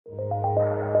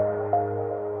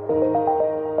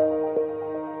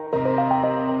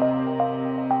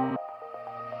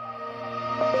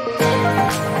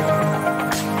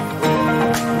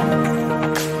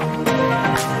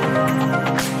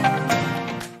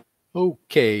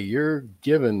Okay, you're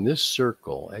given this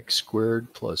circle, x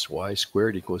squared plus y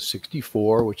squared equals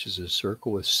 64, which is a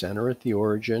circle with center at the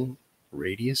origin,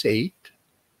 radius 8.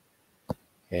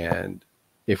 And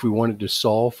if we wanted to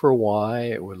solve for y,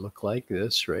 it would look like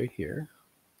this right here.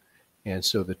 And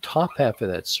so the top half of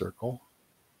that circle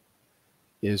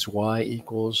is y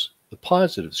equals the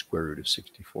positive square root of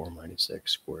 64 minus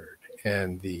x squared.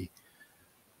 And the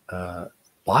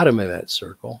bottom of that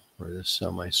circle, or this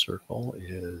semicircle,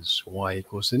 is y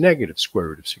equals the negative square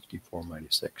root of 64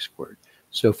 minus x squared.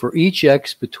 So for each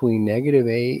x between negative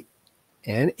 8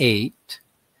 and 8,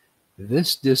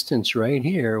 this distance right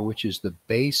here, which is the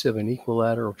base of an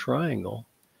equilateral triangle,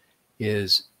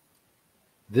 is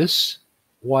this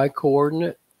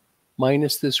y-coordinate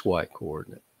minus this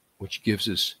y-coordinate, which gives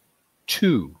us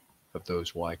 2 of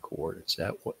those y-coordinates.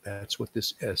 That's what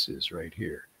this S is right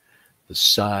here, the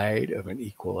side of an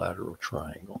equilateral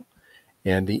triangle.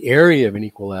 And the area of an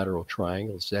equilateral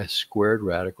triangle is S squared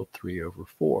radical 3 over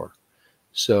 4.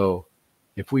 So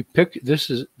if we pick, this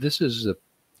is the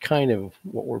kind of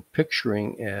what we're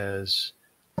picturing as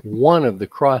one of the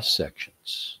cross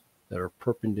sections that are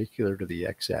perpendicular to the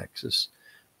x-axis.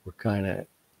 We're kind of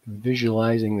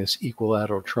visualizing this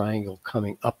equilateral triangle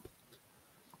coming up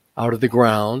out of the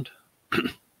ground.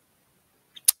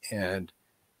 And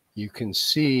you can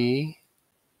see,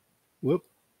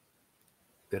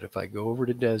 that if I go over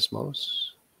to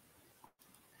Desmos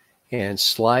and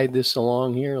slide this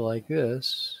along here like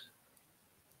this,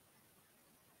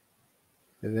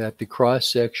 that the cross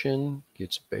section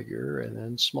gets bigger and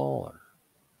then smaller.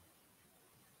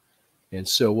 And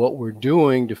so what we're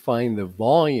doing to find the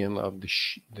volume of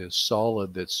the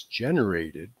solid that's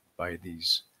generated by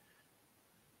these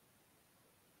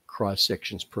cross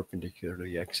sections perpendicular to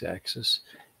the x-axis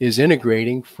is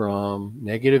integrating from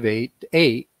negative 8 to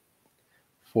 8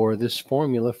 for this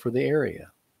formula for the area.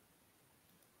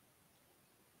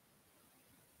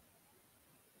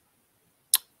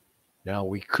 Now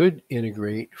we could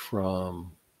integrate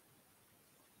from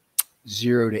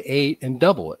 0 to 8 and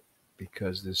double it,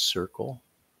 because this circle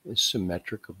is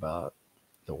symmetric about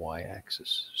the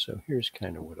y-axis. So here's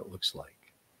kind of what it looks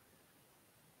like.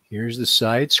 Here's the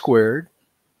side squared.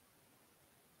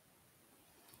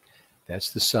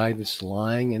 That's the side that's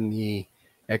lying in the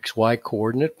xy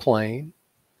coordinate plane.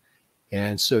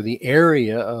 And so the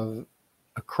area of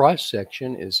a cross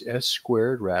section is S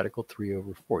squared radical 3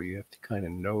 over 4. You have to kind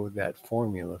of know that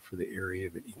formula for the area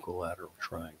of an equilateral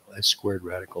triangle. S squared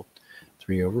radical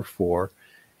 3 over 4.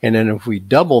 And then if we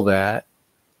double that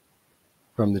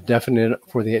from the definite,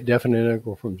 for the definite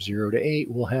integral from 0 to 8,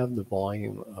 we'll have the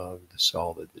volume of the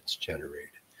solid that's generated.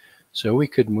 So we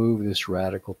could move this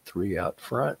radical 3 out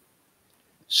front,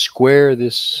 square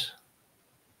this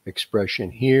expression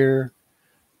here.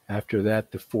 After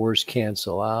that, the 4's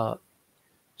cancel out.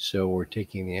 So we're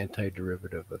taking the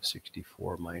antiderivative of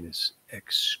 64 minus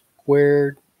x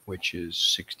squared, which is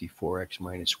 64x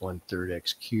minus 1/3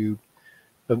 x cubed,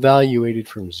 evaluated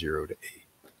from 0 to 8.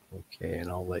 Okay, and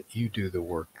I'll let you do the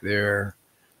work there.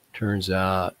 Turns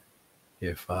out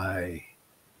if I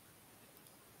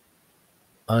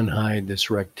unhide this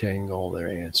rectangle, their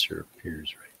answer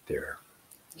appears right there.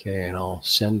 Okay, and I'll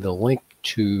send the link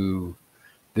to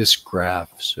this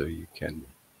graph so you can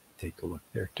take a look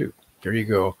there too. There you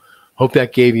go. Hope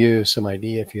that gave you some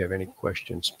idea. If you have any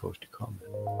questions, post a comment.